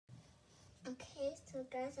So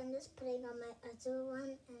guys, I'm just putting on my other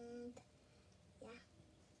one, and yeah.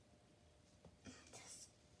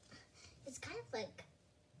 It's kind of like,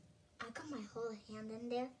 I got my whole hand in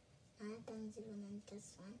there. Now I'm doing in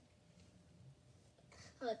this one.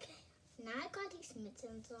 Okay, now I got these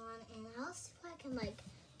mittens on, and I'll see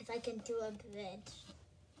if I can do a bridge.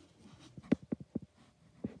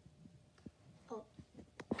 Oh,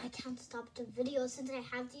 I can't stop the video since I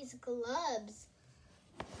have these gloves.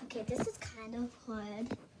 Okay, this is kind of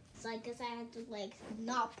hard. So I guess I had to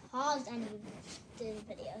not pause any of the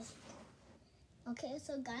videos. Okay,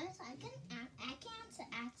 so guys, I can't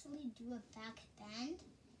actually do a back bend.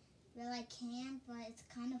 Well, I can, but it's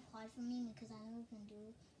kind of hard for me because I haven't been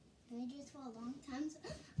doing bridges for a long time. So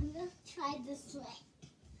I'm gonna try this way.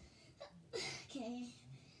 Okay.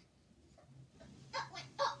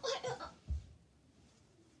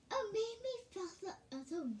 Oh, made me feel the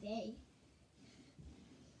other way.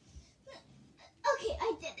 Okay,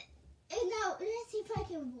 I did it. And now let's see if I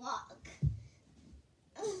can walk.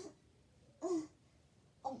 Oh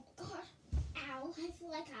my gosh. Ow, I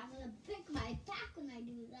feel like I'm gonna break my back when I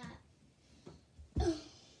do that.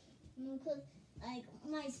 Because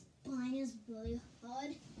my spine is really hard.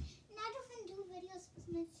 And I don't even do videos with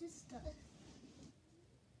my sister.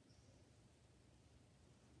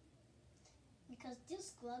 Because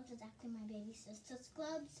these gloves is actually my baby sister's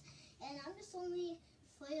gloves. And I'm just only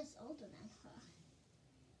 4 years older than her.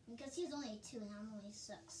 Because she's only 2 and I'm only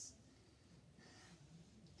 6.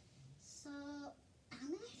 So I'm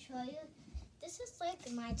gonna show you. This is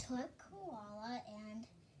my toy koala, and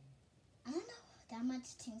I don't know that much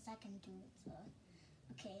things I can do with her.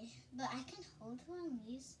 Okay, but I can hold her on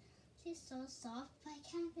these. She's so soft, but I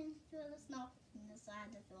can't even feel the softness I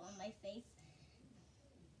had to feel on my face.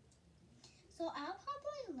 So I'll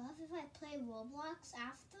probably love if I play Roblox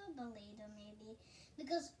after, but later maybe.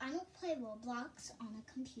 Because I don't play Roblox on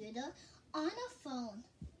a computer, on a phone.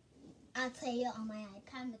 I play it on my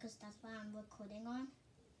iPad because that's what I'm recording on.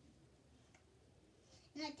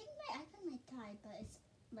 And I think my iPad might die, but it's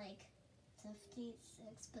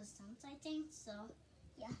 56%, I think. So,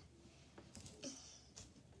 yeah.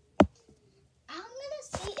 I'm gonna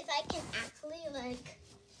see if I can actually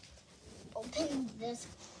open this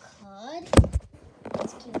card.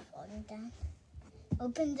 Let's keep falling down.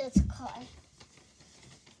 Open this card.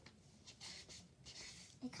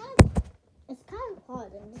 It's kind of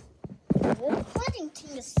hard, and the recording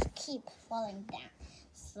thing just keep falling down.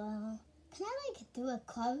 So can I do a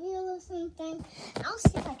cartwheel or something? I'll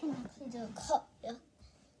see if I can actually do a cartwheel.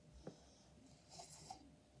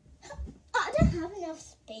 I don't have enough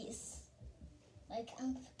space. I'm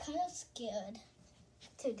kind of scared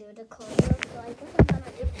to do the cartwheel, so I guess I'm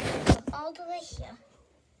gonna do it all the way here.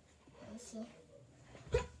 Let me see.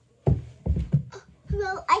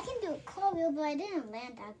 Well, I can do a cartwheel, but I didn't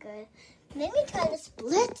land that good. Let me try the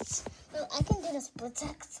splits. Well, I can do the splits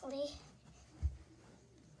actually.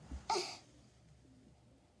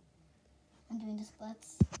 I'm doing the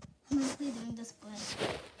splits. I'm actually doing the splits.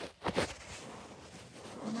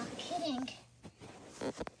 I'm not kidding.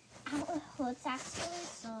 Ow, it hurts actually,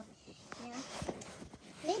 so yeah.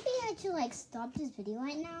 Maybe I should stop this video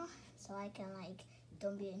right now so I can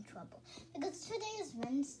don't be in trouble. Because today is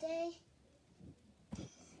Wednesday.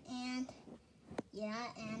 And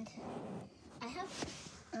yeah, and I have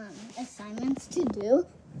assignments to do,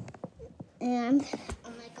 and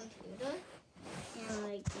on my computer, and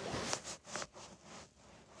yeah.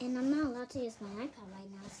 And I'm not allowed to use my iPad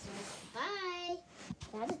right now, so bye.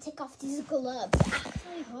 I have to take off these gloves. It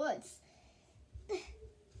actually hurts.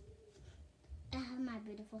 I have my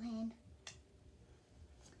beautiful hand.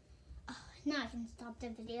 Oh, now I can stop the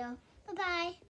video. Bye bye.